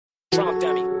Drunk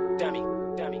dummy.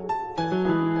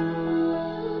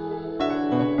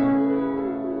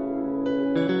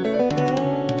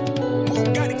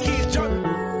 Got the kids jumping.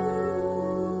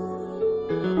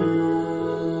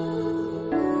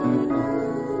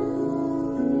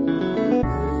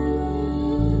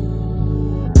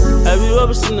 Have you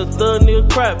ever seen a thug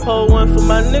nigga crack? Pull one for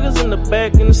my niggas in the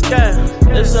back in the sky.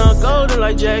 That sound golden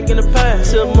like Jack in the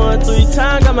past. Till month 3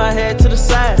 times, got my head to the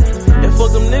side. And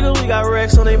fuck them niggas, we got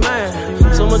racks on they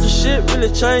mind. So much of shit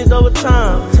really changed over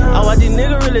time. I watch these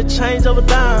niggas really change over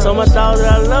time. So my thought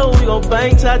that I love, we gon'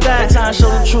 bang till I die. Time to show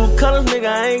the true colors, nigga,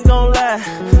 I ain't gon' lie.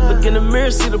 Look in the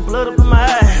mirror, see the blood up in my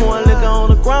eye. One liquor on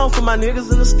the ground for my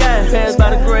niggas in the sky. Pass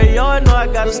by the graveyard, know I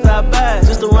gotta stop by.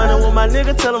 Just to run in with my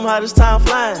nigga, tell them how this time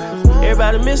flying.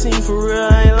 Everybody missing you for real,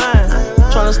 I ain't lying.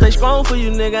 Tryna stay strong for you,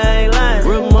 nigga, I ain't lying.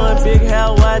 Real mud, big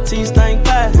house, YT, stank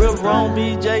pie. Real wrong,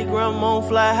 BJ, grandma,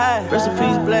 fly high. Rest in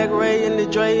peace, Black Ray and the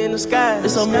Dre in the sky.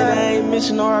 There's so many I ain't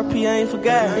mentioned, RP, I ain't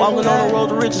forgot. Walking on the road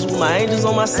to riches with my angels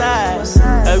on my side.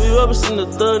 Have you ever seen a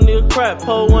thug nigga crack?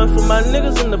 Pull one for my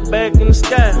niggas in the back in the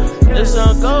sky. That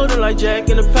sound golden like Jack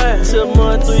in the past. Till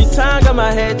month 3 times, got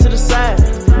my head to the side.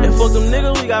 And fuck them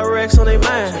niggas, we got racks on they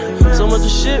mind. So much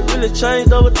of shit really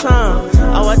changed over time.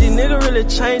 I watch these niggas really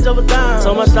change over time.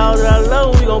 So my thought that I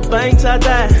love, we gon' bang till I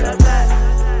die.